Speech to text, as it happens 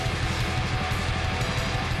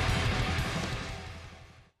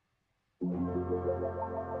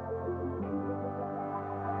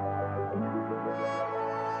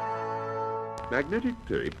Magnetic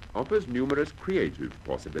tape offers numerous creative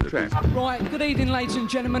possibilities. Right, good evening ladies and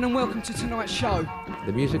gentlemen, and welcome to tonight's show.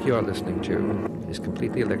 The music you are listening to is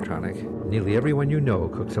completely electronic. Nearly everyone you know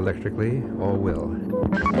cooks electrically or will.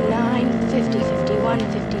 9, 50, 51,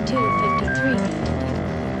 52,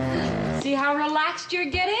 53. See how relaxed you're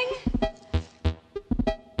getting?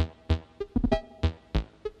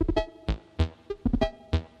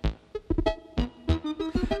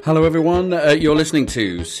 Hello everyone, you're listening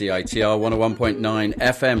to CITR 101.9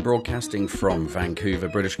 FM, broadcasting from Vancouver,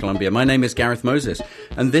 British Columbia. My name is Gareth Moses,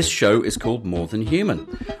 and this show is called More Than Human.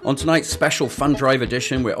 On tonight's special Fundrive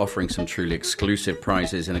edition, we're offering some truly exclusive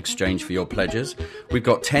prizes in exchange for your pledges. We've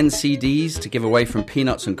got 10 CDs to give away from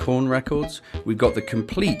Peanuts and Corn Records. We've got the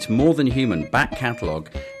complete More Than Human back catalogue,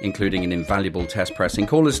 including an invaluable test pressing.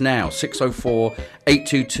 Call us now,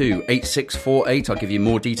 604-822-8648. I'll give you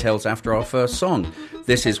more details after our first song.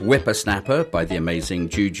 This is Whippersnapper by the amazing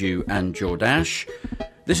Juju and Jordash.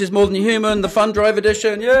 This is More Than Human, the Fundrive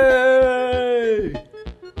edition. Yay!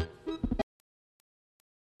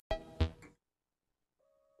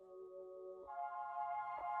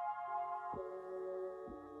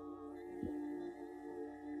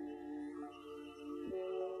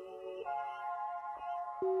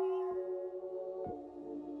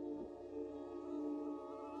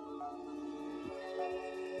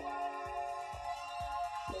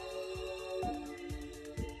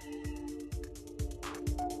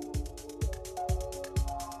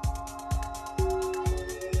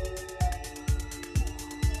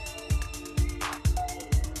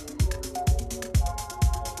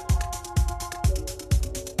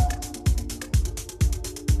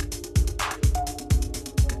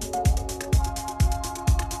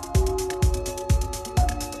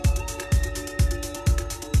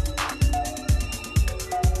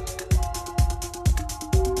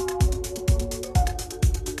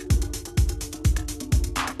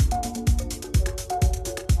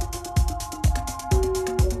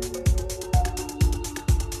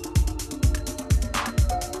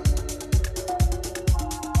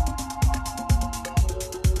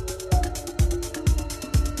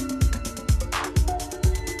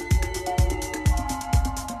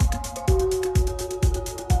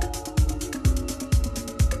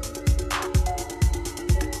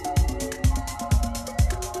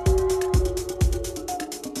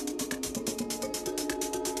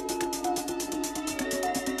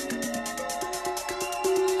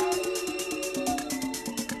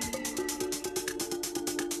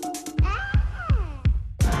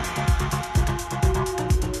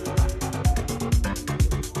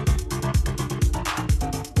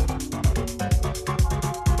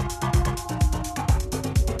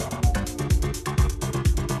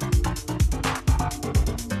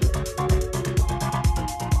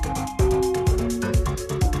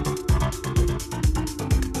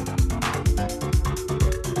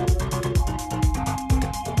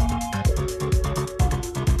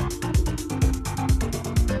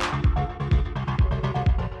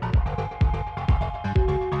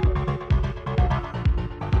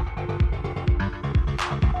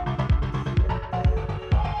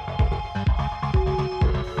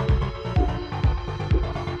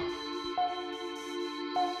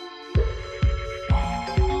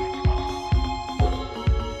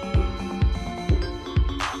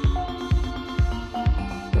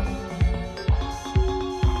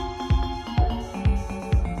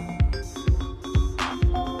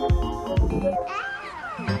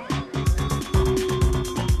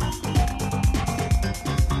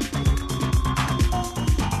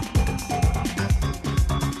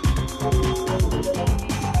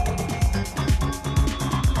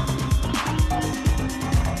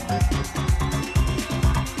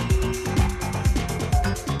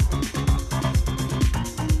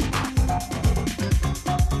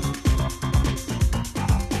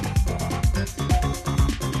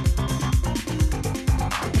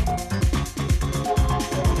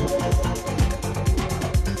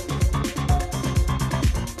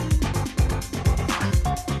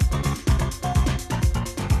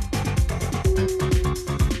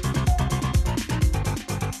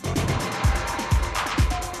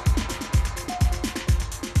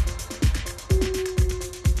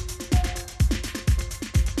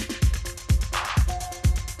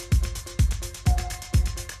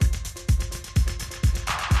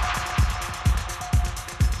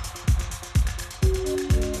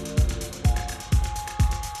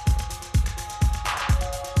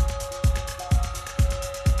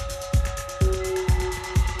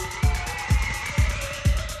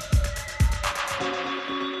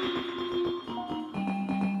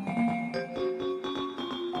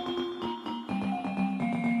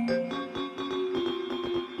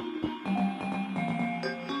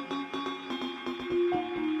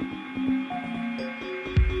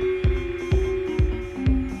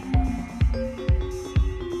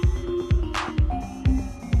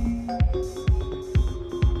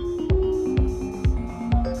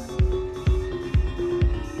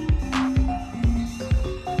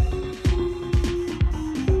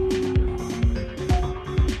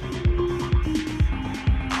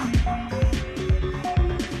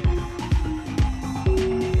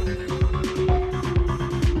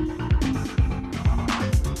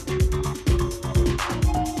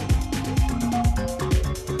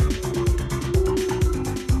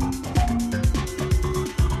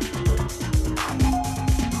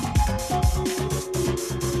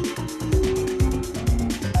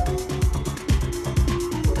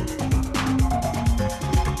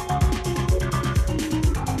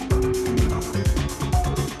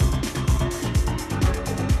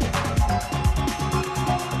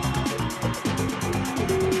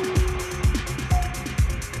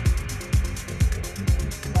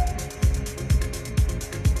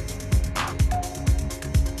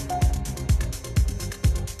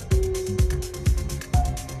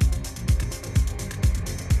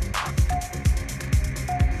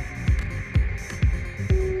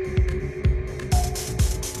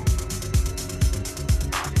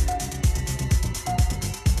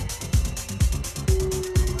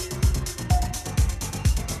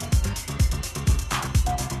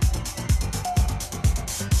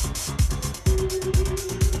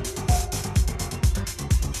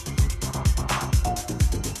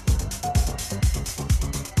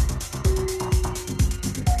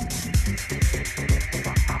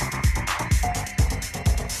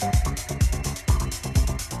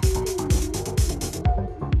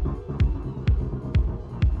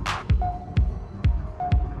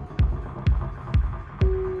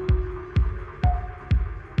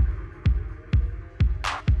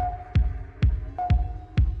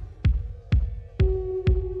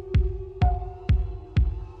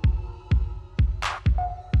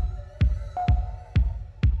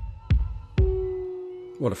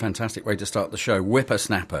 What a fantastic way to start the show.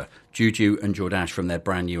 Whippersnapper, Juju and Jordache from their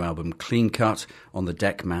brand new album Clean Cut on the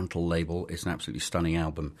Deck Mantle label. It's an absolutely stunning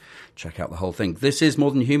album. Check out the whole thing. This is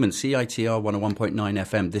More Than Human, CITR 101.9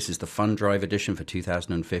 FM. This is the Fundrive edition for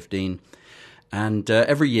 2015. And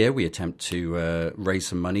every year we attempt to raise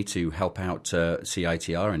some money to help out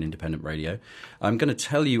CITR and independent radio. I'm going to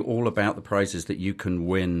tell you all about the prizes that you can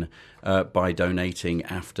win by donating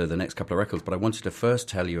after the next couple of records, but I wanted to first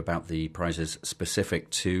tell you about the prizes specific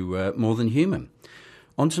to More Than Human.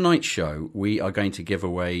 On tonight's show, we are going to give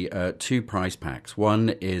away 2 prize packs.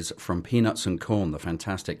 One is from Peanuts and Corn, the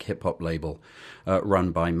fantastic hip-hop label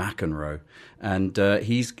run by McEnroe. And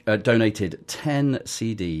he's donated 10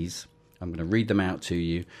 CDs. I'm going to read them out to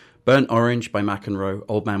you. Burnt Orange by McEnroe,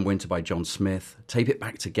 Old Man Winter by John Smith, Tape It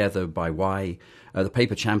Back Together by Y, The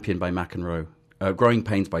Paper Champion by McEnroe, Growing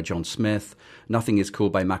Pains by John Smith, Nothing Is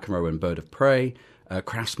Cool by McEnroe and Bird of Prey,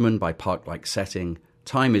 Craftsman by Park-like Setting,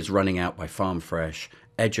 Time Is Running Out by Farm Fresh,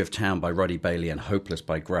 Edge of Town by Roddy Bailey, and Hopeless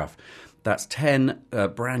by Gruff. That's 10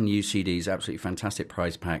 brand new CDs, absolutely fantastic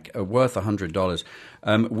prize pack, worth $100.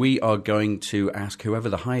 We are going to ask whoever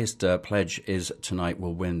the highest pledge is tonight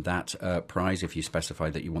will win that prize if you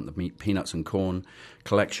specify that you want the Peanuts and Corn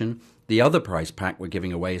collection. The other prize pack we're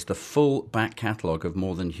giving away is the full back catalogue of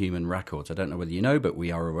More Than Human records. I don't know whether you know, but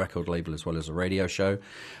we are a record label as well as a radio show.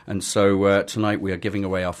 And so tonight we are giving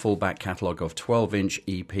away our full back catalogue of 12-inch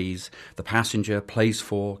EPs, The Passenger, Plays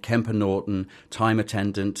For, Kemper Norton, Time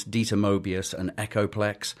Attendant, Dieter Mobius, and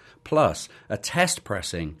Echoplex, plus a test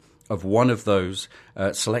pressing of one of those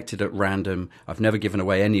selected at random. I've never given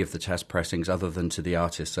away any of the test pressings other than to the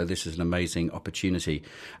artist, so this is an amazing opportunity.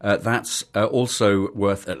 That's also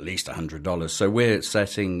worth at least $100. So we're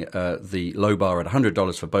setting the low bar at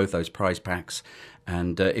 $100 for both those prize packs.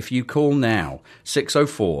 And if you call now,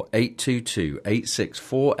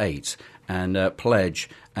 604-822-8648, and pledge,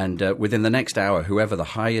 and within the next hour, whoever the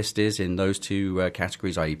highest is in those 2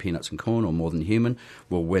 categories, i.e. Peanuts and Corn or More Than Human,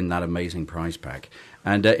 will win that amazing prize pack.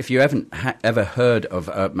 And if you haven't ever heard of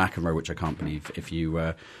McEnroe, which I can't believe, if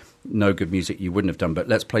you know good music, you wouldn't have done, but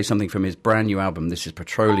let's play something from his brand new album. This is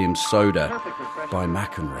Petroleum Soda by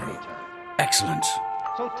McEnroe. Excellent.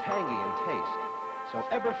 So tangy in taste, so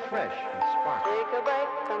ever fresh and sparkling. Take a break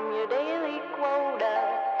from your daily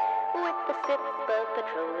quota with the sip of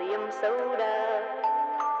petroleum soda.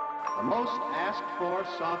 The most asked for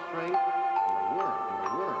soft drink in the world, in the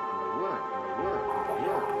world, in the world, in the world, in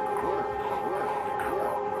the world, in the world, in the world, in the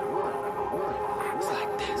world, in the world, in the world. It's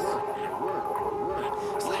like this.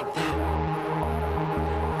 It's like that.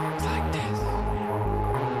 It's like this.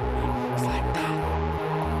 It's like that.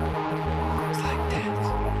 It's like that.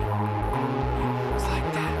 It's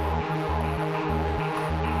like that.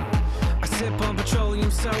 I sip on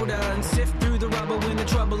petroleum soda and sift through the rubble when the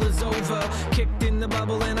trouble is over. Kicked in the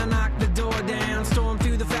bubble and I knock the door down. Storm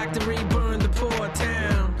through the factory, burn the poor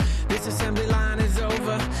town. This assembly line is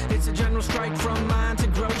over. It's a general strike from mine to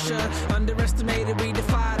grocer. Underestimated, we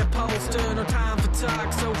defy the pollster. No time for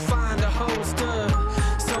talk, so find a holster.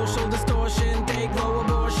 Social distortion, day glow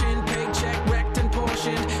abortion. Paycheck wrecked and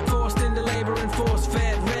portioned. Forced into labor and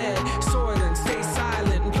force-fed red. Soylent, stay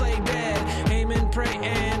silent and play dead. Aim and pray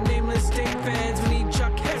and nameless state feds. We need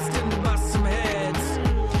Chuck Heston to bust some heads.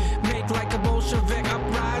 Make like a Bolshevik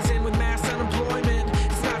uprising with mass unemployment.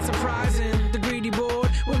 It's not surprising. The greedy board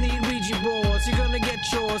will need Ouija boards. You're gonna get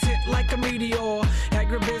yours hit like a meteor.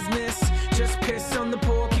 Agribusiness, just piss on the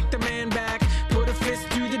poor. Kick the man back, put a fist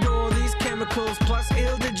through the door. These chemicals plus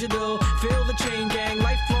ill digital. Fill the chain gang,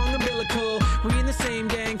 lifelong umbilical. We in the same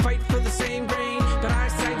gang, fight for the same grain. But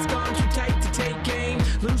eyesight's gone too tight to take aim.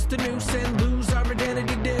 Loose the noose and lose our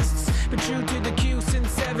identity discs. But true to the cue since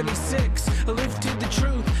 76. Aloof to the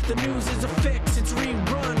truth, the news is a fix. It's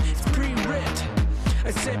rerun, it's pre-writ. I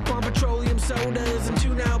sip on petroleum sodas and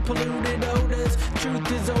tune out polluted odors.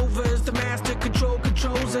 Truth is over as the master control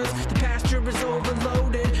controls us. The pasture is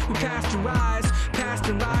overloaded. We pasteurize,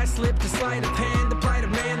 slip the sleight of hand. The plight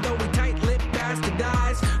of man, though we tight-lipped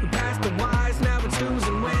bastardize. We passed the wise, now it's who's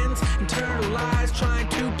and when's. Internalized, trying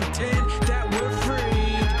to pretend that we're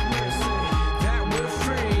free. That we're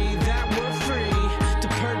free, that we're free to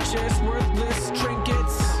purchase worthless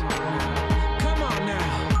trinkets. Come on now.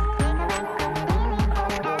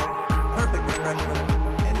 Perfect refreshment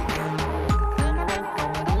anywhere.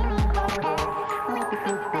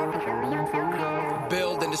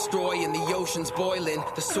 Build and destroy in the ocean's boiling.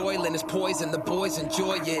 The soiling is poison, the boys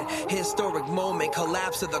enjoy it. Historic moment,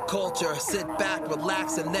 collapse of the culture. Sit back,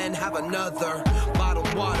 relax, and then have another.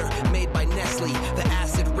 Bottled water made by Nestle. The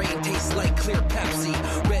acid rain tastes like clear Pepsi.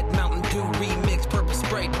 Red Mountain Dew remix, purple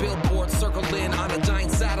spray. Billboard circling on a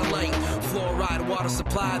giant satellite. Fluoride water water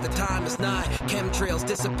supply, the time is nigh. Chemtrails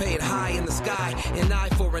dissipate high in the sky. An eye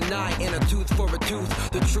for an eye and a tooth for a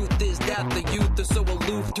tooth. The truth is that the youth are so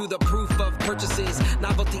aloof to the proof of purchases,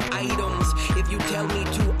 novelty items. If you tell me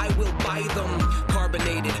to, I will buy them.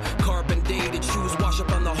 Carbonated, carbon dated shoes wash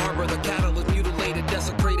up on the harbor. The cattle is mutilated,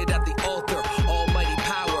 desecrated at the altar. Almighty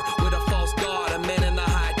power with a false god, a man in the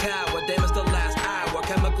high tower. Damn, it's the last hour.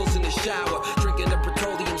 Chemicals in the shower, drinking the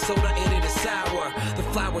petroleum soda and it is sour. The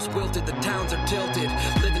flowers wilted, the towns are tilted.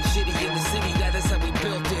 Living shitty in the city, that is how we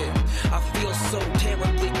built it. I feel so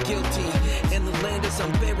terribly guilty, and the land is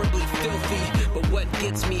unbearably filthy. But what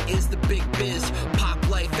gets me is the big biz, pop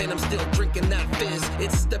life, and I'm still drinking that fizz.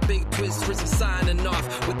 It's the big twist, Rizzy signing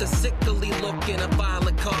off with a sickly look and a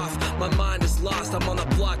violent cough. My mind is lost, I'm on the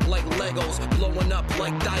block like Legos, blowing up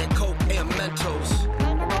like Diet Coke and Mentos.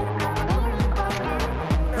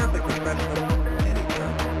 Perfect professional.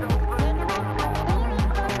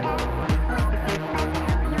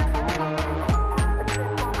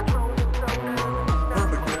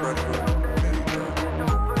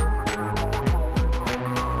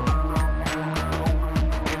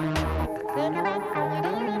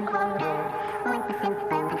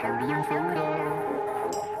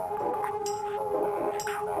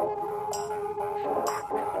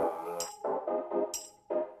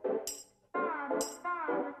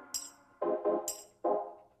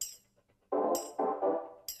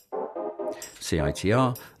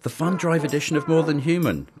 CITR, the Fundrive edition of More Than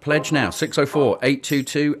Human. Pledge now,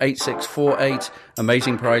 604-822-8648.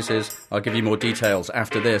 Amazing prizes. I'll give you more details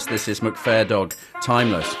after this. This is McFair Dog,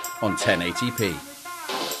 Timeless, on 1080p.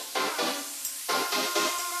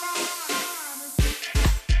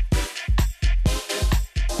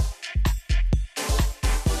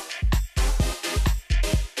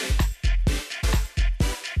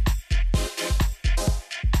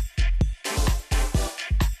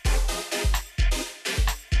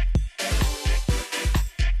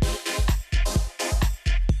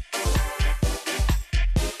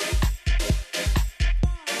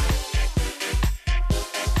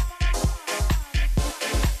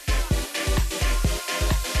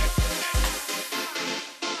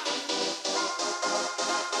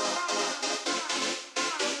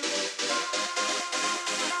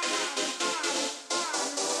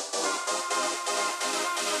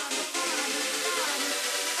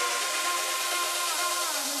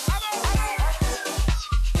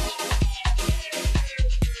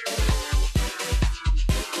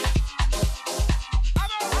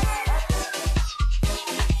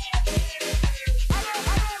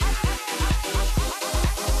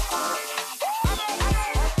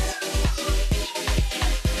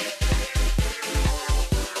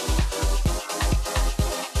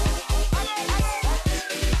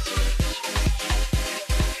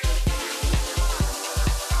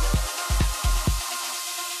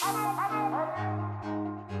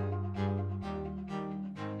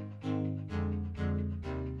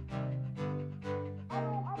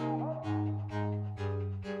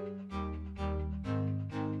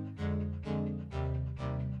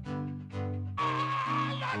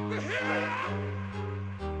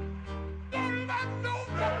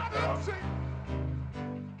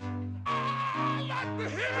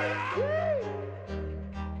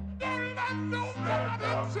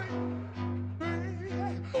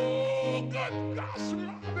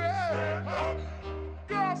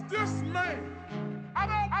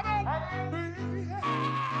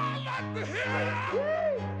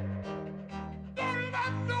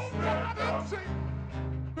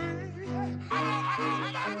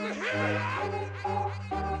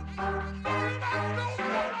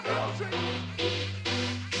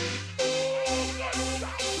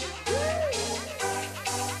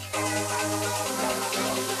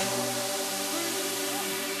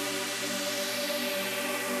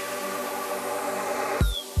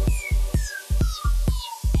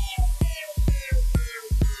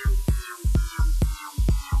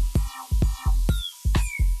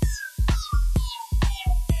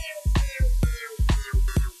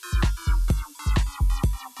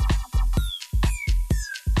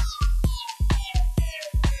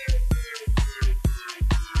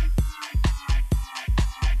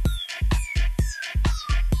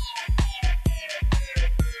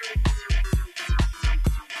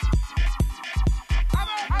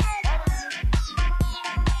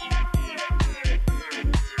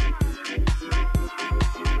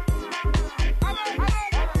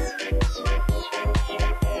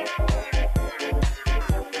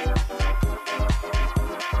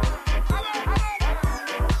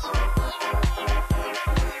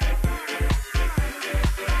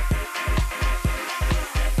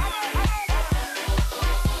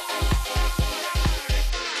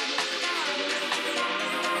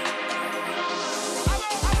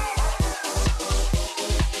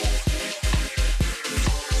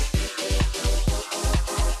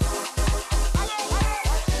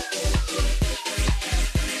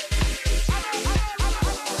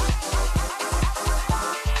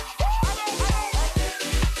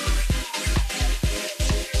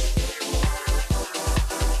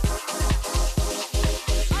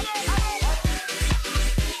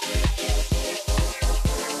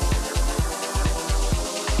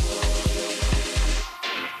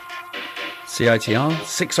 CITR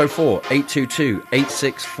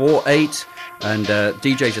 604-822-8648. And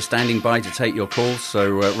DJs are standing by to take your calls,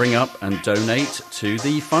 so ring up and donate to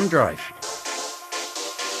the Fundrive.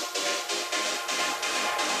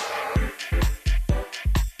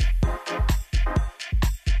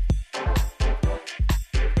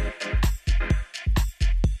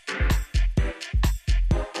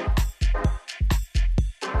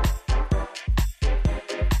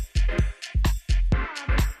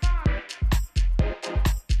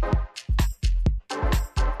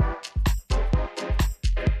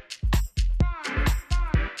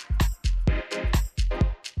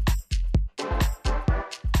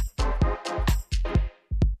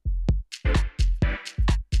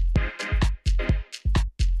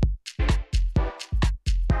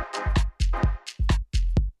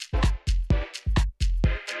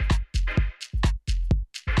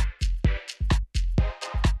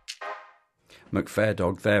 McFair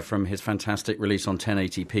Dog there from his fantastic release on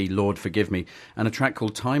 1080p, Lord Forgive Me, and a track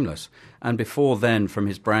called Timeless. And before then, from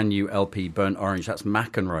his brand new LP, Burnt Orange, that's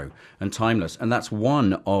McEnroe and Timeless. And that's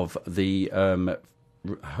one of the, I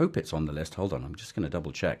hope it's on the list, hold on, I'm just going to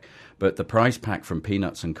double check. But the prize pack from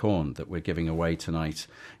Peanuts and Corn that we're giving away tonight,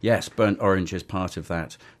 yes, Burnt Orange is part of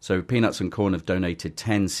that. So Peanuts and Corn have donated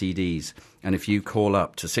 10 CDs. And if you call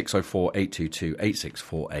up to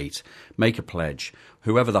 604-822-8648, make a pledge.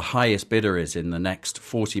 Whoever the highest bidder is in the next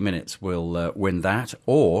 40 minutes will win that.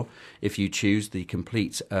 Or if you choose the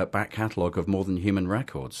complete back catalogue of More Than Human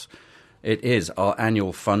records. It is our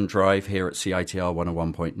annual fund drive here at CITR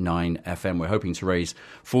 101.9 FM. We're hoping to raise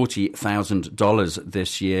 $40,000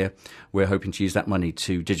 this year. We're hoping to use that money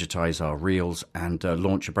to digitize our reels and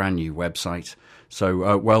launch a brand new website.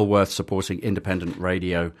 So well worth supporting independent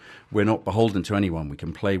radio. We're not beholden to anyone. We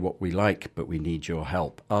can play what we like, but we need your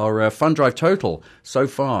help. Our fund drive total so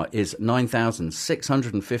far is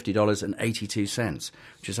 $9,650.82,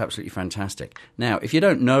 which is absolutely fantastic. Now, if you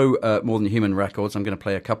don't know More Than Human records, I'm going to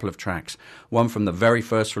play a couple of tracks, one from the very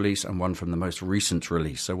first release and one from the most recent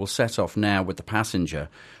release. So we'll set off now with The Passenger.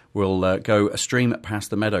 We'll go A Stream Past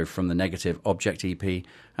the Meadow from the Negative Object EP,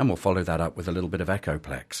 and we'll follow that up with a little bit of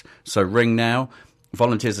Echoplex. So ring now.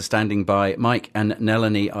 Volunteers are standing by. Mike and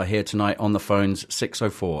Nelanie are here tonight on the phones,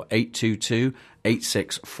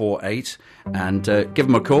 604-822-8648. And give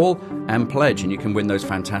them a call and pledge, and you can win those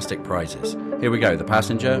fantastic prizes. Here we go, The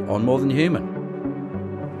Passenger on More Than Human.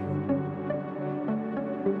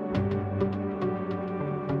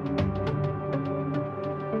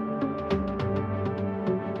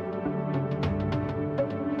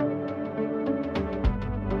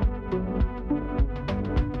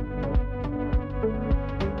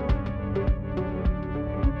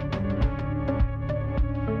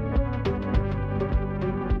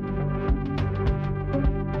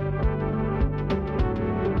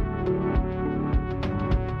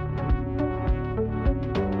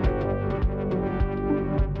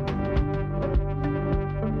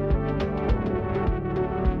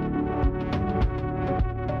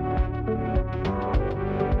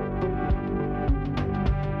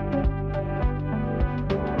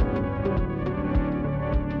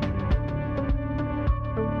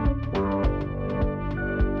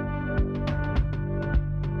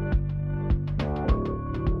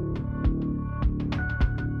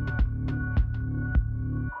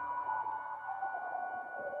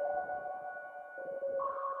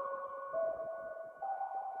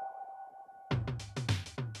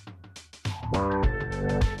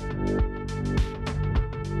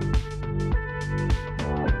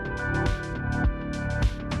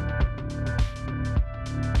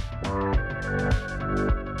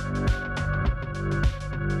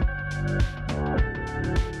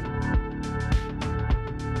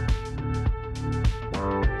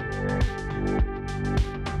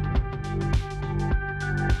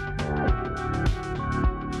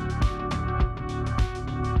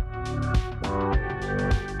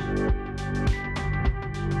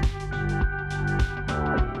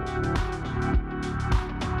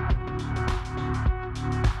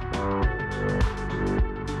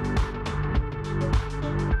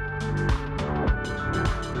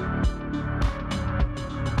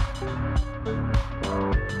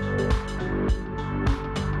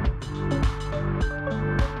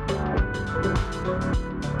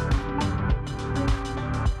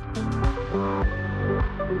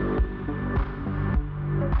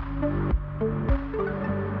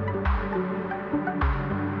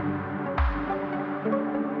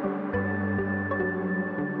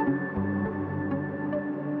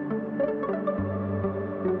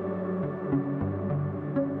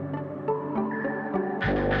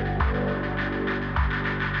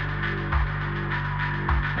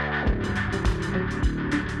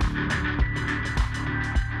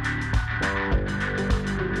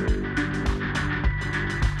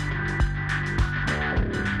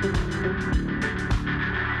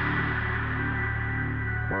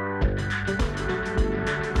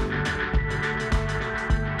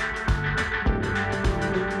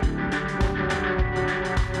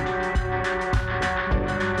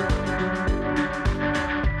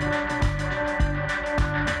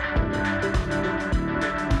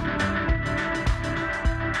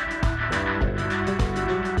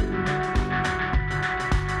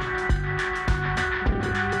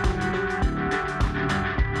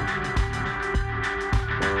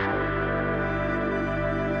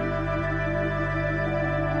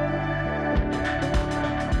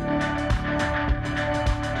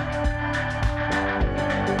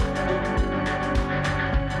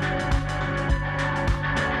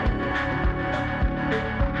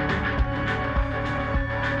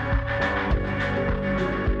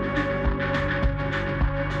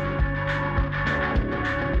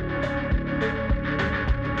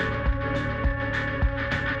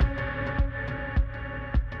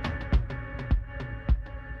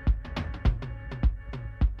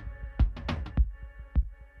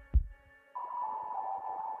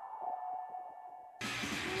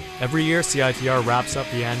 Every year, CITR wraps up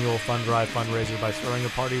the annual Fundrive fundraiser by throwing a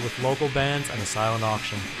party with local bands and a silent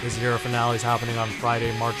auction. This year, our finale is happening on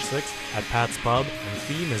Friday, March 6th at Pat's Pub, and the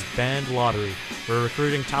theme is Band Lottery. We're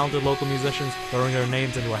recruiting talented local musicians, throwing their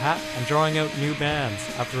names into a hat, and drawing out new bands.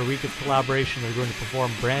 After a week of collaboration, they're going to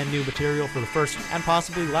perform brand new material for the first and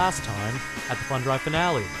possibly last time at the Fundrive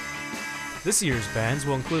finale. This year's bands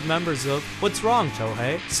will include members of What's Wrong,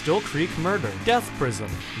 Tohei, Still Creek Murder, Death Prism,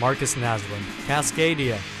 Marcus Naslund,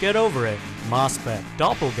 Cascadia, Get Over It, Mospet,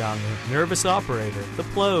 Doppelganger, Nervous Operator, The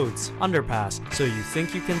Plodes, Underpass, So You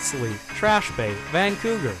Think You Can Sleep, Trash Bait, Van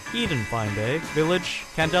Cougar, Eden Find Day, Village,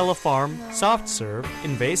 Candela Farm, Soft Serve,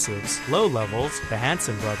 Invasives, Low Levels, The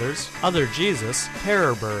Hanson Brothers, Other Jesus,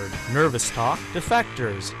 Terror Bird, Nervous Talk,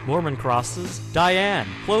 Defectors, Mormon Crosses, Diane,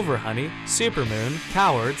 Clover Honey, Supermoon,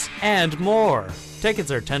 Cowards, and more.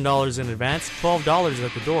 Tickets are $10 in advance, $12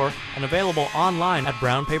 at the door, and available online at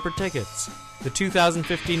Brown Paper Tickets. The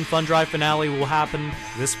 2015 Fundrive finale will happen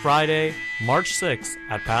this Friday, March 6th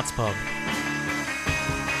at Pat's Pub.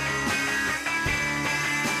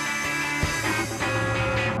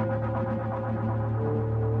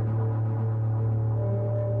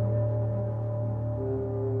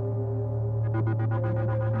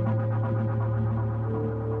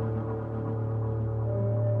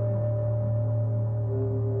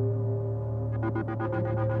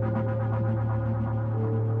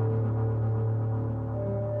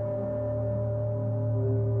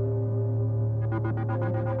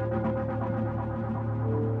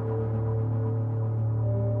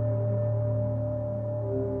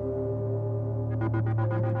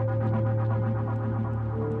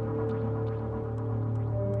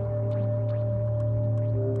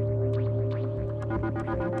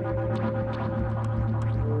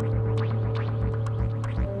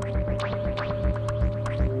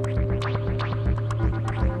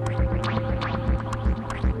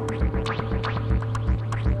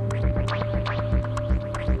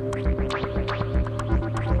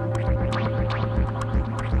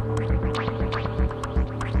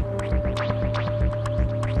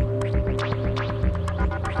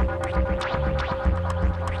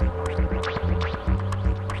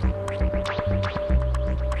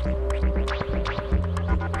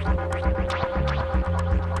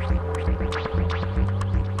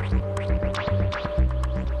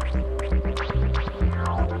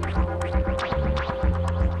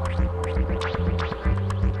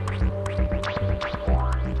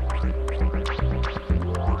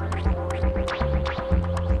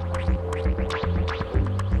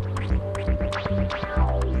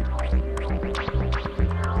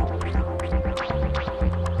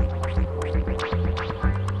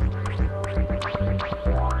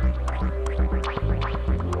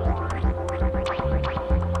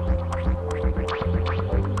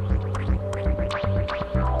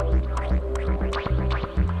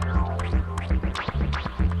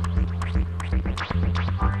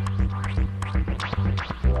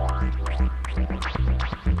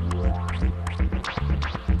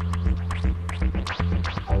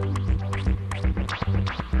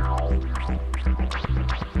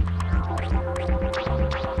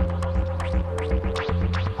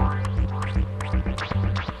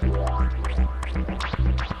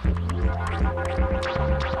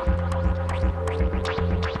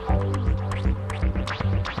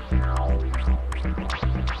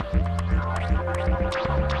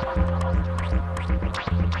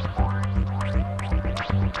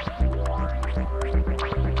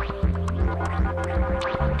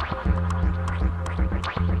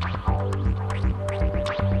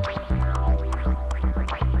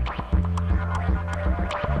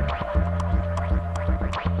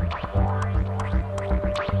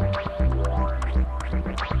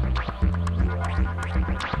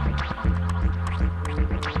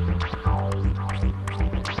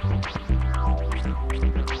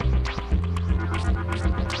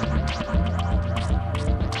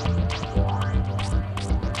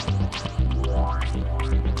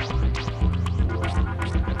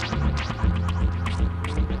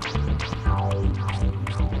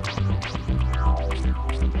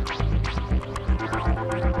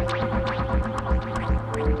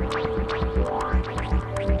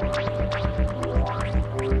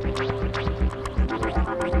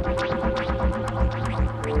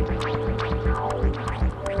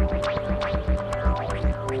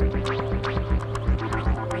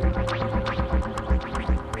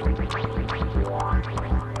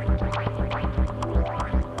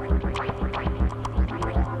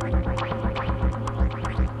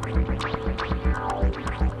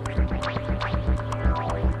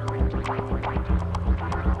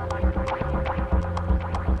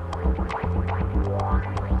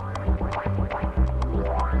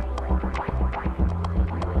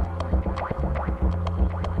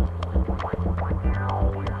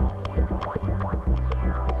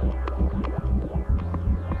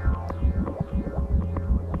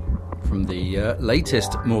 the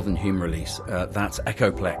latest More Than Human release. That's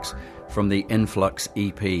Echoplex from the Influx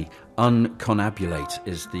EP. Unconabulate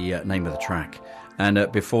is the name of the track.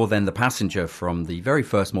 And before then, The Passenger from the very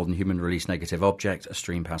first More Than Human release, Negative Object, A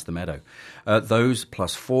Stream Past the Meadow. Those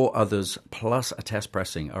plus 4 others plus a test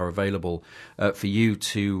pressing are available for you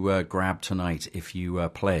to grab tonight if you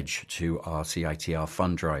pledge to our CITR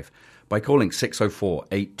Fundrive by calling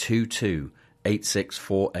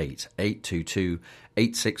 604-822-8648,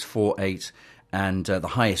 822-8648. And the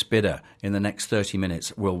highest bidder in the next 30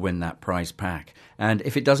 minutes will win that prize pack. And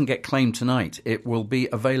if it doesn't get claimed tonight, it will be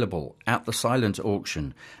available at the silent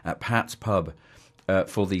auction at Pat's Pub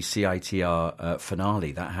for the CITR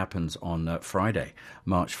finale. That happens on Friday,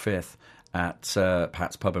 March 5th at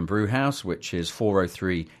Pat's Pub and Brew House, which is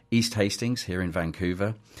 403 East Hastings here in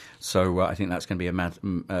Vancouver. So I think that's going to be a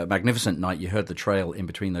magnificent night. You heard the trail in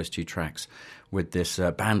between those two tracks with this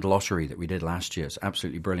band lottery that we did last year. It's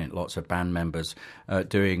absolutely brilliant. Lots of band members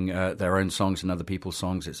doing their own songs and other people's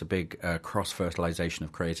songs. It's a big cross-fertilization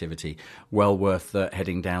of creativity. Well worth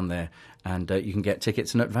heading down there, and you can get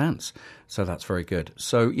tickets in advance. So that's very good.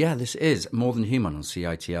 So, yeah, this is More Than Human on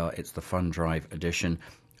CITR. It's the Fundrive edition.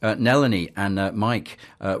 Nelanie and Mike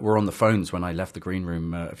were on the phones when I left the green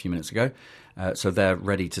room a few minutes ago. So they're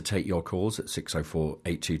ready to take your calls at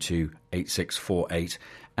 604-822-8648.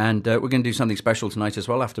 And we're going to do something special tonight as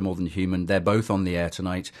well after More Than Human. They're both on the air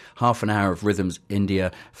tonight. Half an hour of Rhythms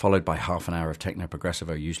India, followed by half an hour of Techno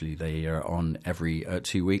Progressivo. Usually they are on every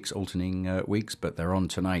 2 weeks, alternating weeks, but they're on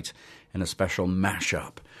tonight in a special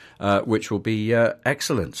mashup, which will be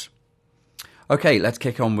excellent. Okay, let's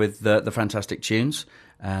kick on with the fantastic tunes.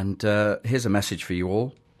 And here's a message for you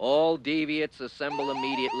all. All deviates assemble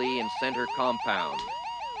immediately in center compound.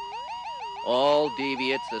 All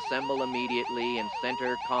deviates assemble immediately in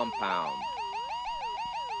center compound.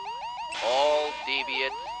 All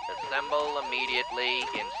deviates assemble immediately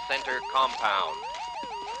in center compound.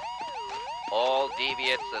 All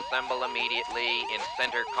deviates assemble immediately in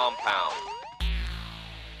center compound.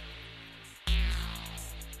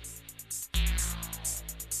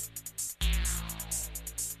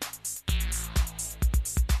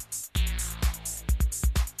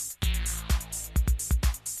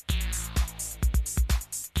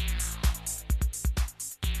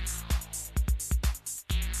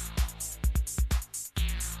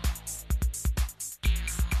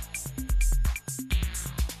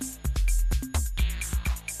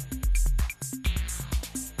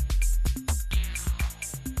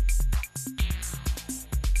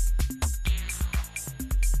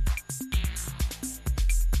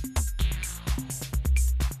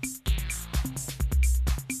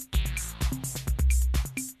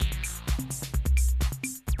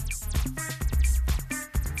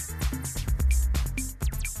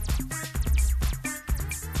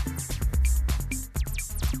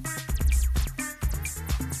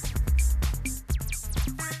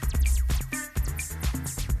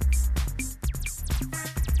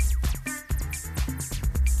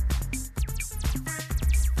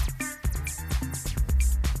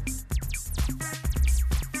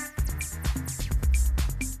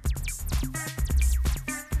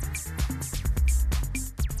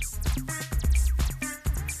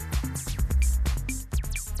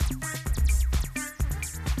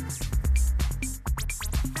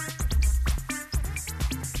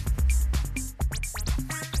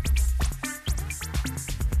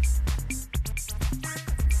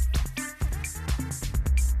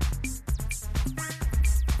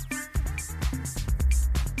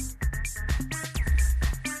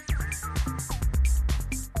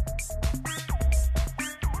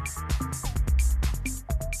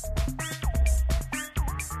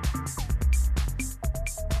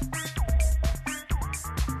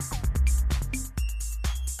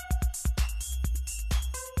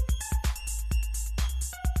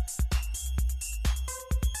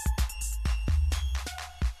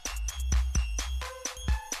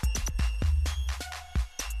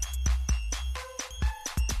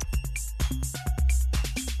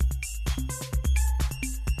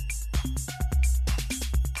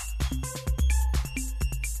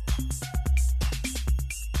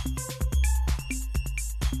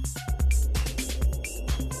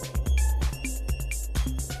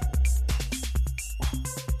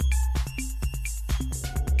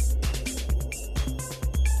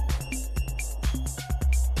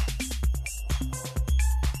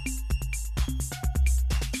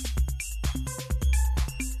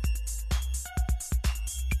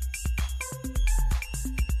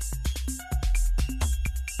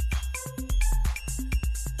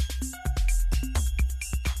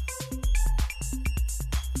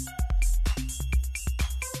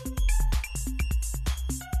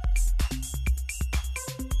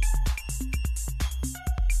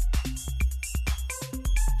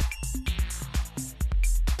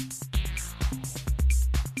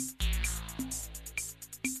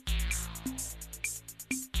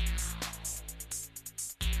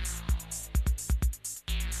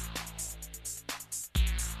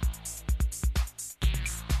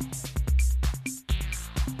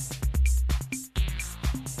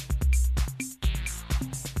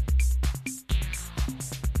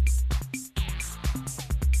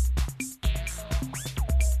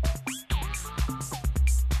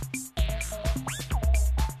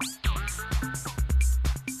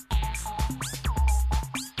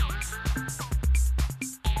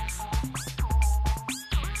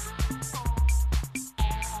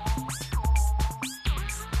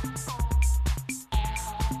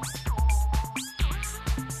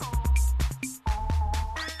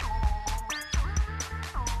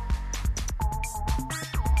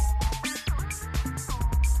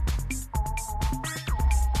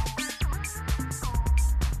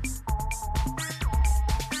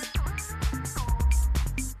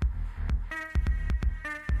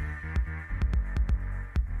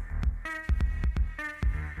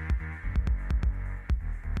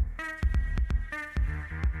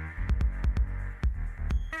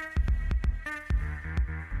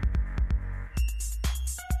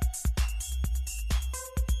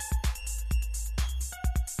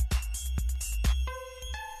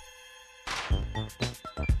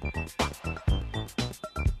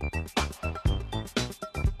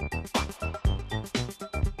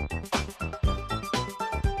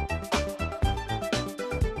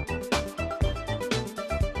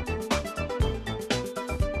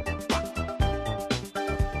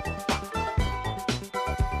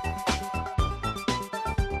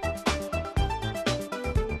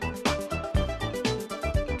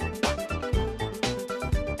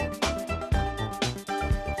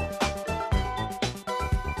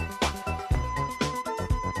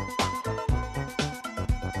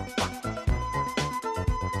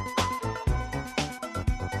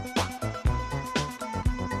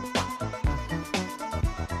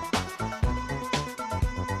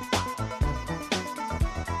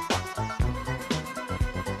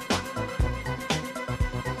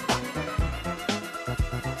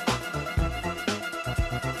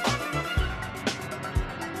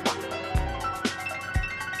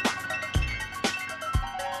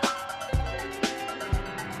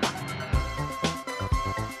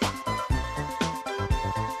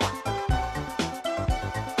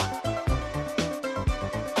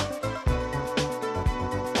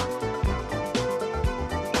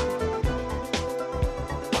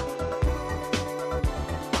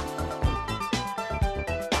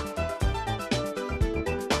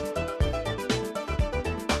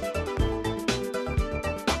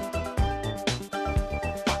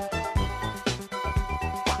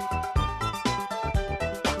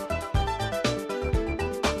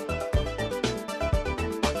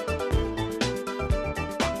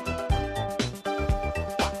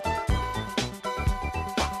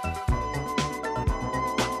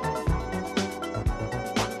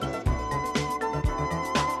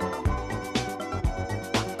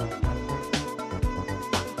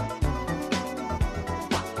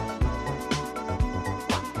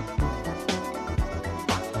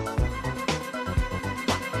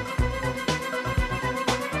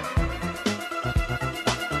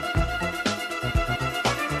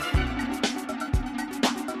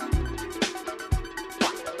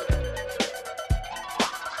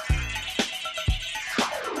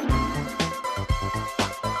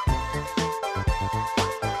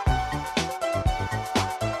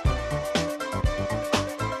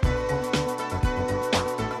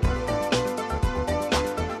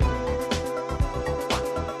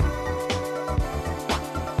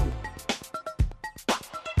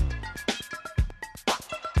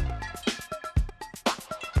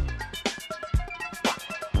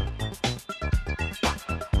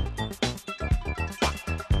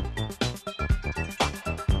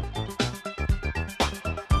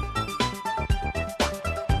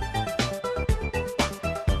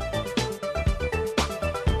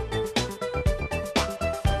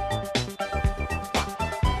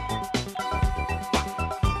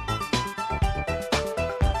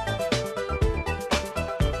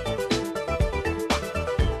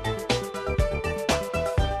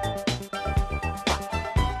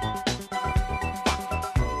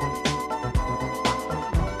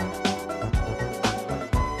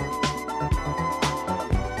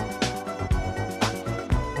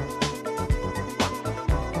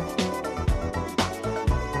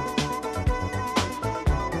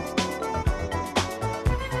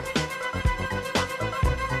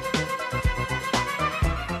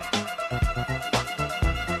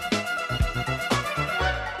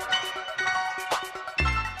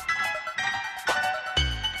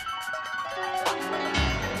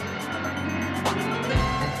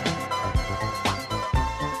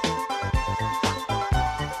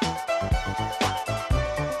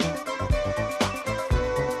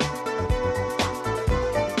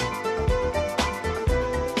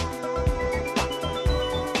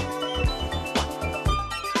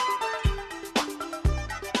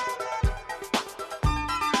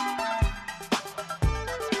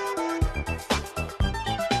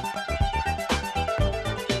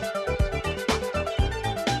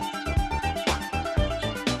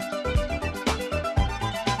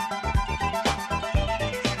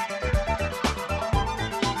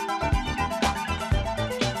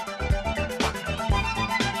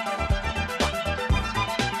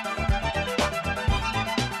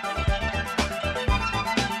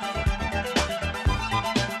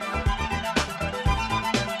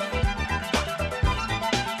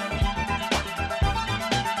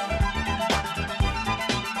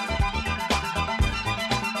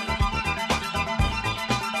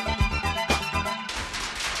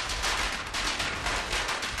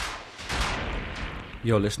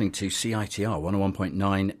 You're listening to CITR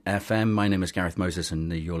 101.9 FM. My name is Gareth Moses,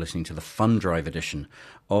 and you're listening to the Fundrive edition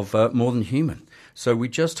of More Than Human. So we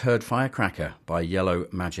just heard Firecracker by Yellow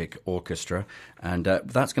Magic Orchestra, and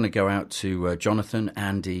that's going to go out to Jonathan,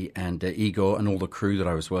 Andy, and Igor, and all the crew that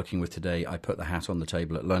I was working with today. I put the hat on the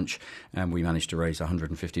table at lunch, and we managed to raise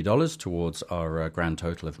 $150 towards our grand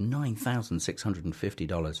total of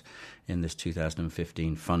 $9,650 in this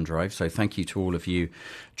 2015 Fundrive. So thank you to all of you.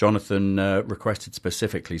 Jonathan requested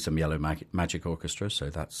specifically some Yellow Magic Orchestra, so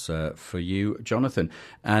that's for you, Jonathan.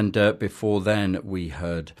 And before then, we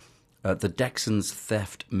heard the Dexon's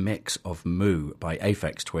Theft mix of Moo by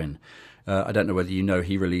Aphex Twin. I don't know whether you know,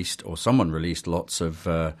 he released, or someone released, lots of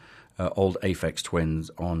old Aphex Twins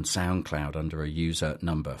on SoundCloud under a user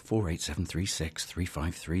number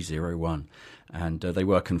 48736353001, and they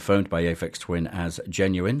were confirmed by Aphex Twin as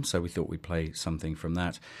genuine, so we thought we'd play something from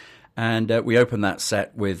that. And we opened that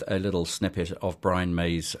set with a little snippet of Brian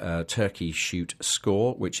May's Turkey Shoot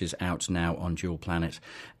score, which is out now on Dual Planet.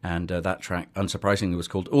 And that track, unsurprisingly, was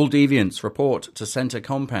called All Deviants Report to Center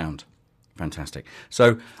Compound. Fantastic.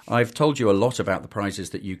 So I've told you a lot about the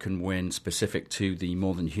prizes that you can win specific to the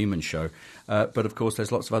More Than Human show. But, of course,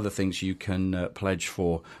 there's lots of other things you can pledge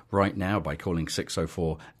for right now by calling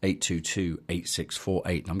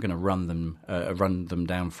 604-822-8648. I'm going to run them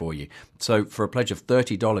down for you. So for a pledge of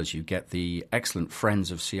 $30, you get the excellent Friends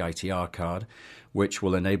of CITR card, which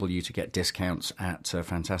will enable you to get discounts at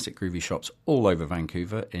fantastic groovy shops all over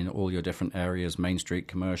Vancouver in all your different areas, Main Street,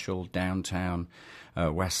 Commercial, Downtown,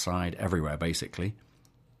 West Side, everywhere basically.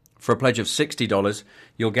 For a pledge of $60,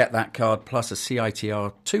 you'll get that card plus a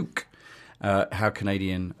CITR toque. How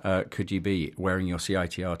Canadian could you be wearing your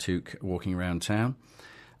CITR toque walking around town?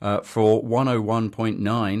 For $101.9,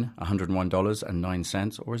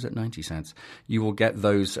 $101.09, or is it 90 cents? You will get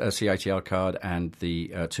those CITR card and the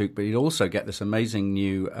toque, but you'll also get this amazing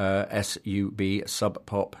new SUB Sub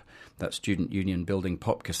Pop, that's Student Union Building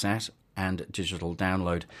Pop cassette, and digital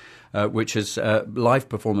download, which is live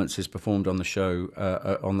performances performed on the show,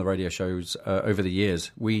 on the radio shows over the years.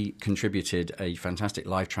 We contributed a fantastic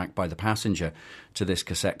live track by The Passenger to this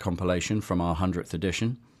cassette compilation from our 100th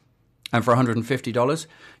edition. And for $150,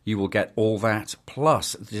 you will get all that,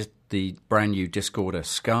 plus the brand new Discorder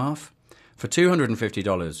scarf. For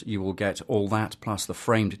 $250, you will get all that, plus the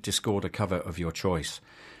framed Discorder cover of your choice.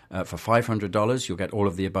 For $500, you'll get all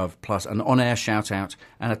of the above, plus an on-air shout-out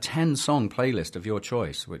and a 10-song playlist of your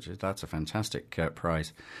choice, that's a fantastic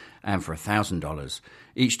prize. And for $1,000,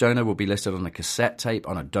 each donor will be listed on a cassette tape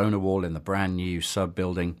on a donor wall in the brand new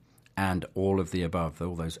sub-building, and all of the above,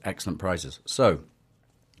 all those excellent prizes. So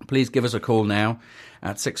please give us a call now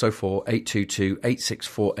at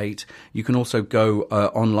 604-822-8648. You can also go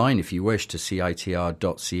online if you wish to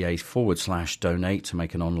citr.ca/donate to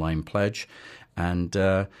make an online pledge. And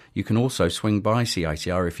you can also swing by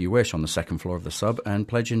CITR if you wish on the second floor of the sub and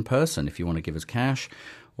pledge in person if you want to give us cash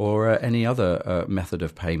or any other method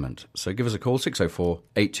of payment. So give us a call,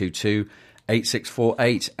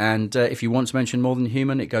 604-822-8648. And if you want to mention More Than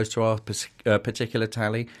Human, it goes to our particular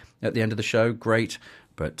tally at the end of the show. Great.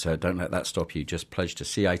 But don't let that stop you. Just pledge to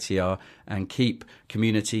CITR and keep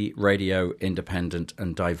community radio independent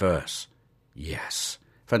and diverse. Yes.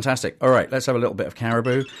 Fantastic. All right, let's have a little bit of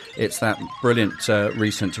Caribou. It's that brilliant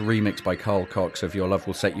recent remix by Carl Cox of Your Love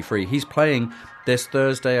Will Set You Free. He's playing this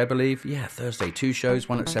Thursday, I believe. Yeah, Thursday. 2 shows,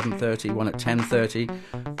 one at 7:30, one at 10:30.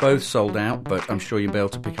 Both sold out, but I'm sure you'll be able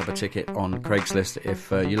to pick up a ticket on Craigslist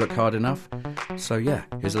if you look hard enough. So yeah,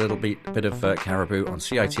 here's a little bit of Caribou on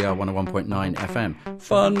CITR 101.9 FM.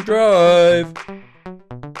 Fun Drive!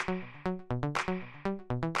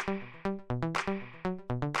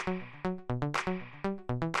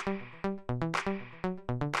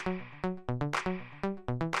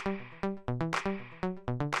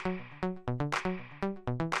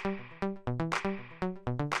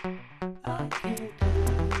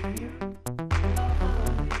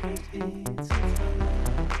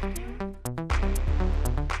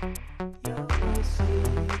 You're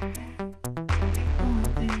sleeping. The only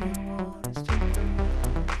thing I want is to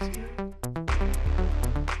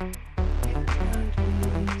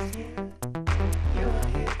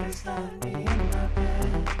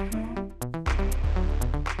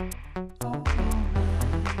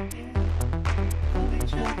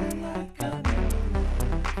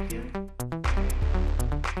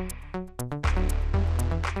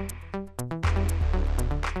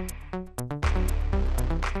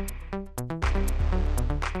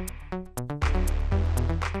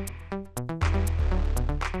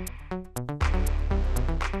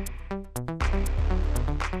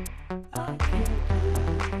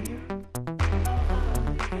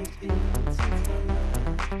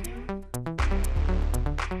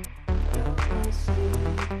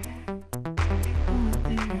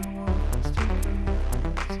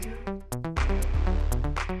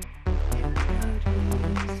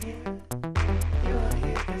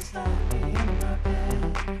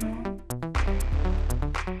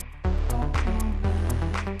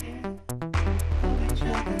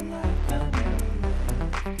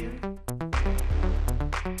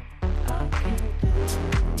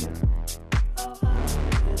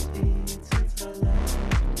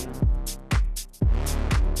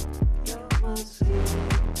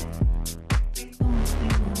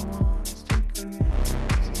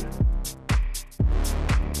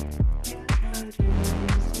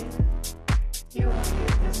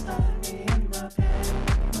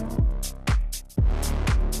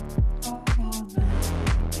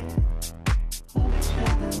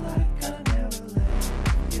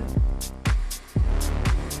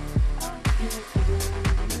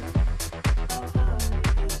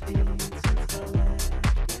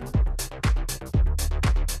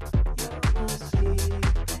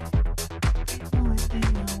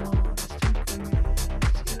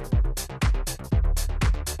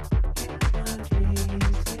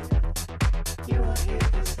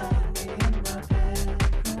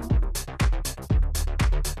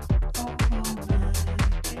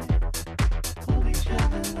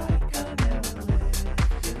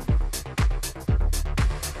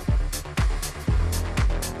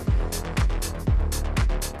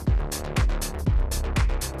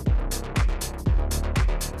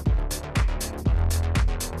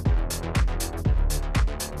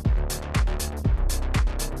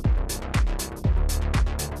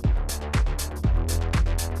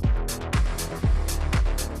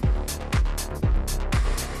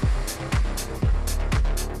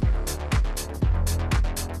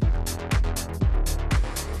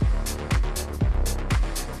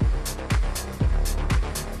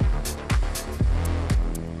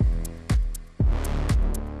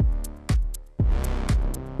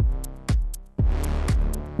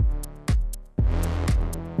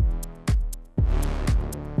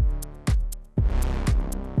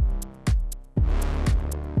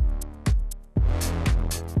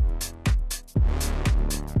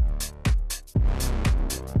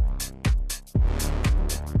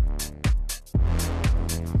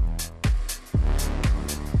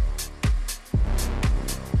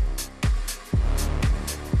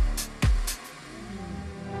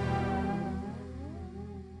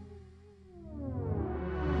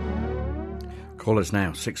Call us now,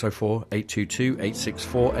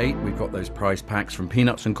 604-822-8648. We've got those prize packs from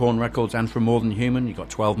Peanuts and Corn Records and from More Than Human. You've got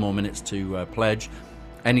 12 more minutes to pledge.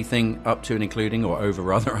 Anything up to and including, or over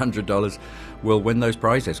rather, $100 will win those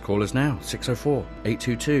prizes. Call us now,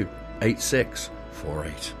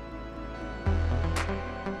 604-822-8648.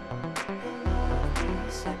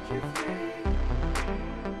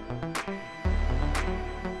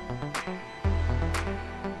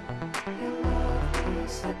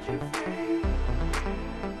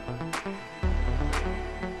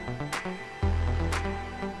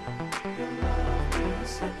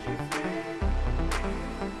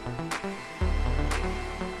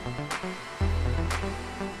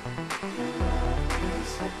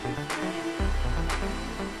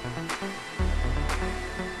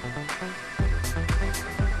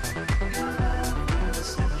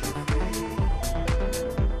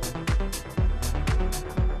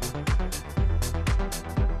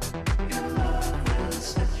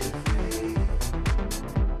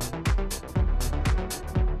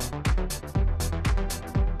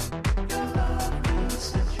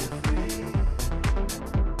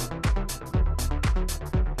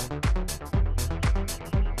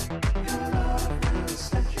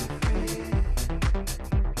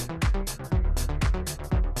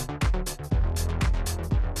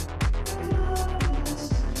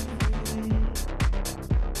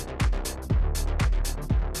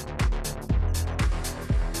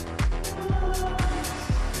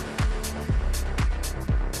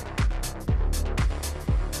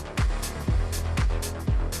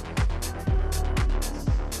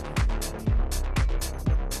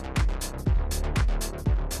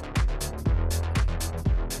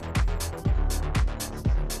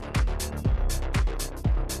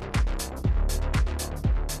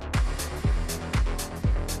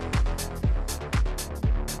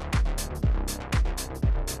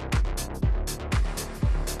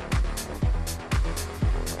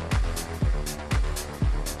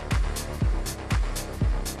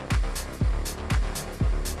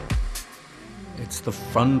 The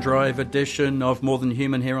Fundrive edition of More Than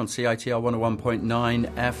Human here on CITR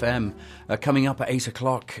 101.9 FM. Coming up at 8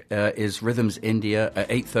 o'clock is Rhythms India. At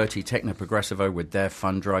 8:30, Techno Progressivo with their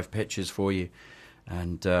Fundrive pitches for you.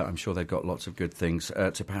 And I'm sure they've got lots of good things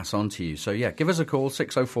to pass on to you. So, yeah, give us a call,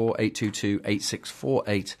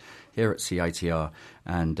 604-822-8648 here at CITR.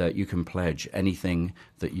 And you can pledge anything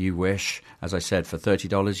that you wish. As I said, for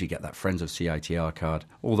 $30, you get that Friends of CITR card,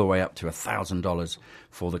 all the way up to $1,000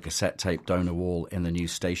 for the cassette tape donor wall in the new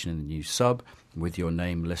station, in the new sub, with your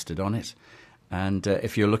name listed on it. And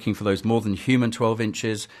if you're looking for those More Than Human 12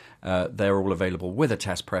 inches, they're all available with a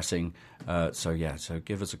test pressing. So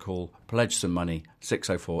give us a call, pledge some money,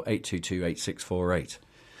 604-822-8648.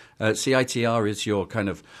 CITR is your kind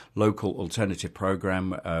of local alternative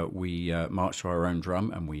program. We march to our own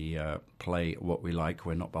drum and we play what we like.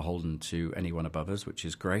 We're not beholden to anyone above us, which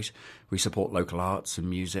is great. We support local arts and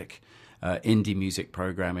music, indie music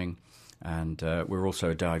programming. And we're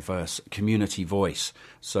also a diverse community voice.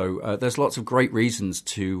 So there's lots of great reasons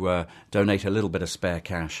to donate a little bit of spare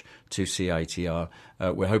cash to CITR.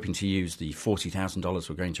 We're hoping to use the $40,000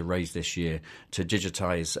 we're going to raise this year to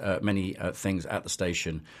digitize many things at the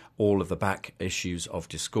station, all of the back issues of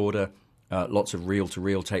Discorder, lots of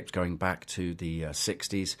reel-to-reel tapes going back to the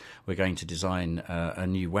 60s. We're going to design a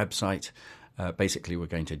new website. Basically, we're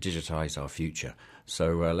going to digitize our future.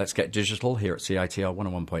 So let's get digital here at CITR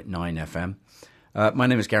 101.9 FM. My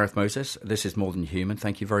name is Gareth Moses. This is More Than Human.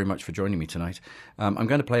 Thank you very much for joining me tonight. I'm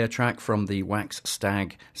going to play a track from the Wax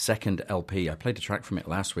Stag second LP. I played a track from it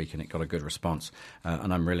last week and it got a good response.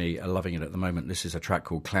 And I'm really loving it at the moment. This is a track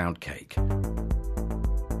called Cloud Cake.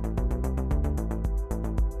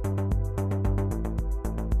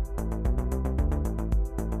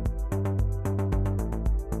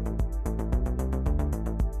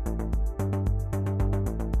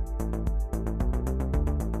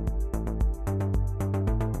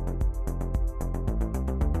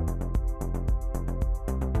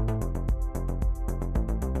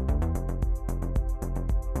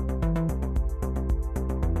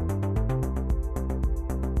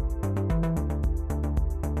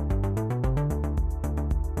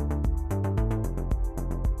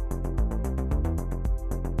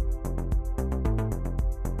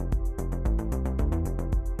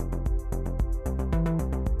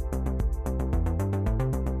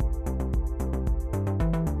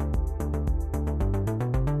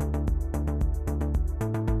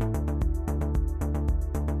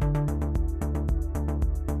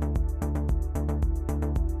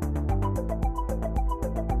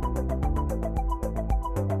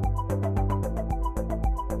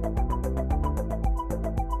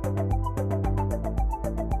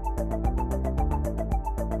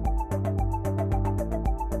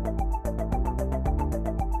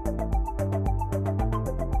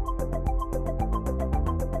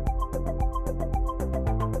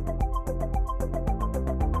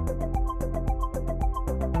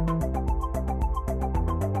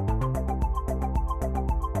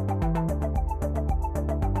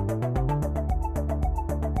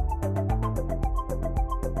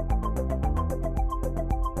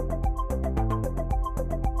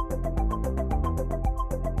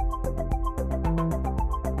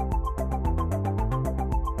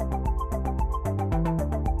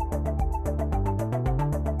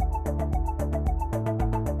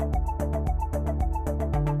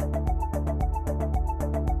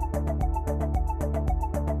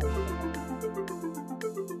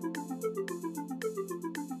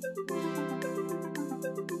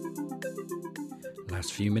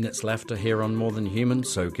 last few minutes left here on More Than Human,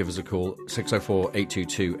 so give us a call,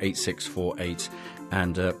 604-822-8648,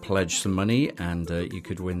 and pledge some money, and you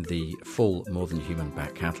could win the full More Than Human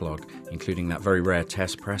back catalogue, including that very rare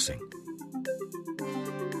test pressing.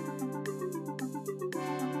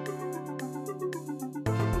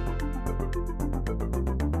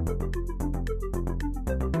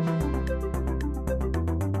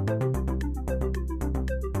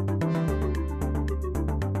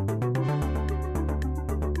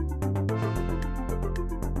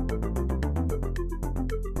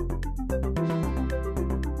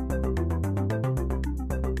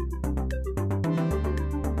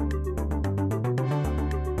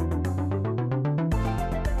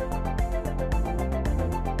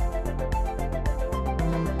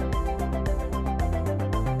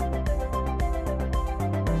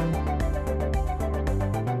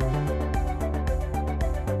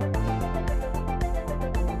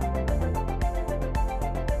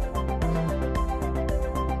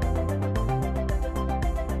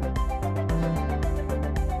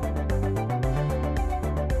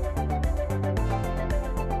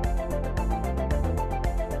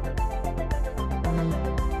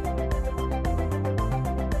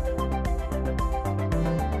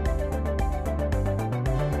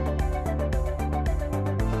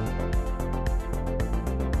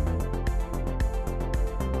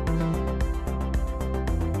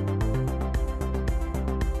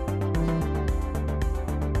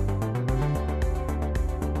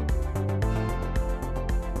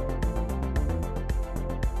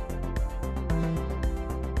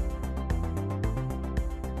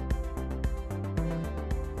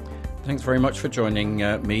 Thanks very much for joining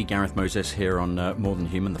me, Gareth Moses, here on More Than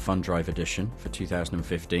Human, the Fundrive edition for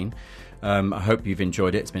 2015. I hope you've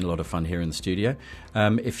enjoyed it. It's been a lot of fun here in the studio.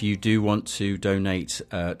 If you do want to donate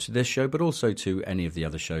to this show, but also to any of the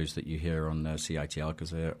other shows that you hear on CITR, because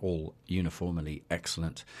they're all uniformly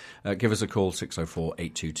excellent, give us a call,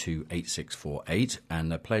 604-822-8648,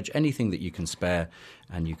 and pledge anything that you can spare,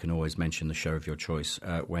 and you can always mention the show of your choice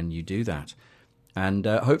when you do that. And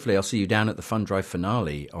hopefully I'll see you down at the Fundrive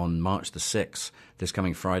finale on March the 6th, this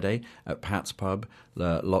coming Friday, at Pat's Pub.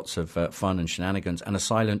 Lots of fun and shenanigans, and a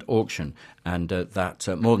silent auction. And that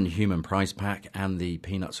More Than Human prize pack and the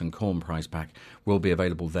Peanuts and Corn prize pack will be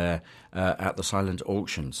available there at the silent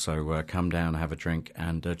auction. So come down, have a drink,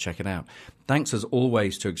 and check it out. Thanks, as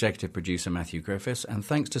always, to executive producer Matthew Griffiths, and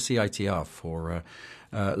thanks to CITR for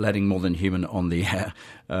letting More Than Human on the air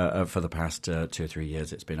for the past 2 or 3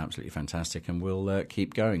 years. It's been absolutely fantastic, and we'll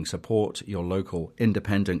keep going. Support your local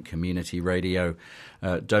independent community radio.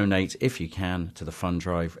 Donate, if you can, to the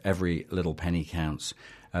Fundrive. Every little penny counts.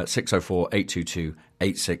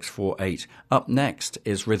 604-822-8648. Up next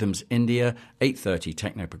is Rhythms India, 8:30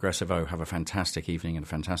 Techno Progressivo. Have a fantastic evening and a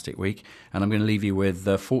fantastic week. And I'm going to leave you with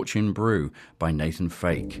Fortune Brew by Nathan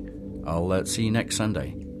Fake. I'll see you next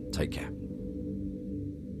Sunday. Take care.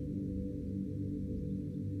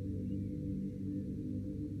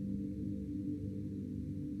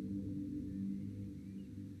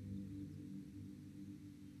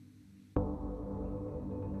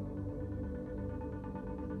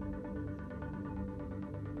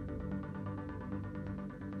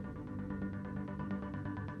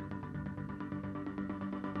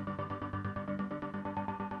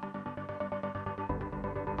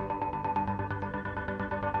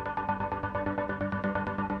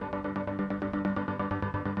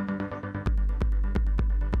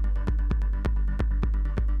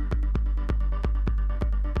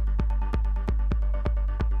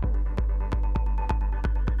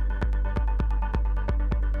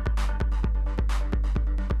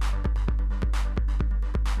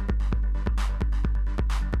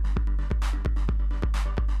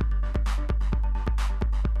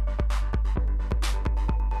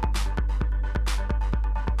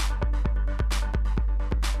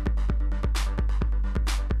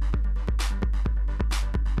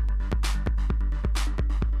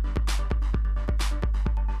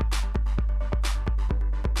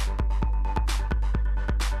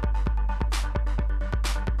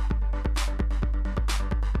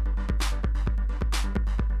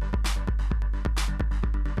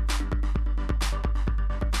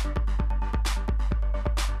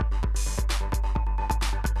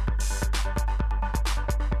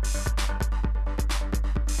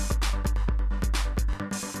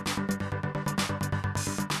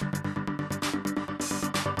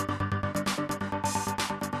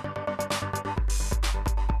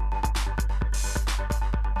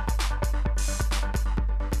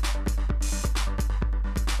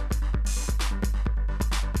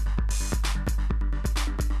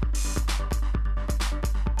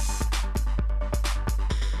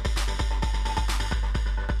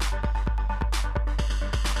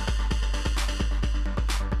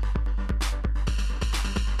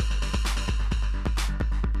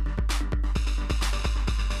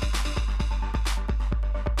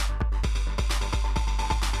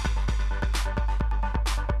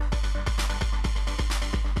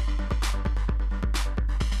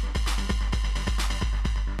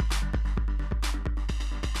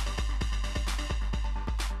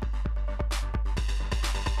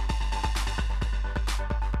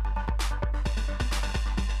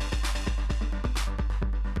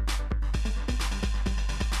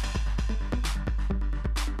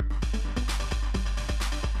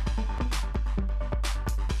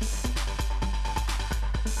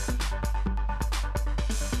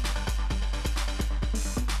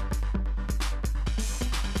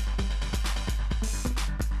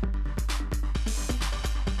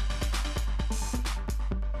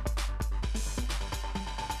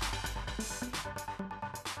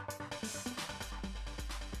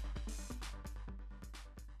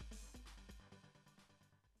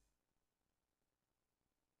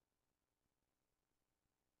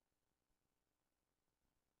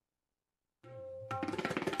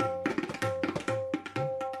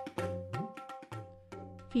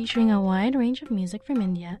 featuring a wide range of music from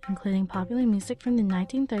India, including popular music from the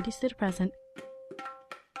 1930s to the present.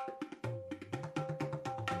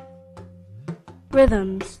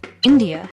 Rhythms. India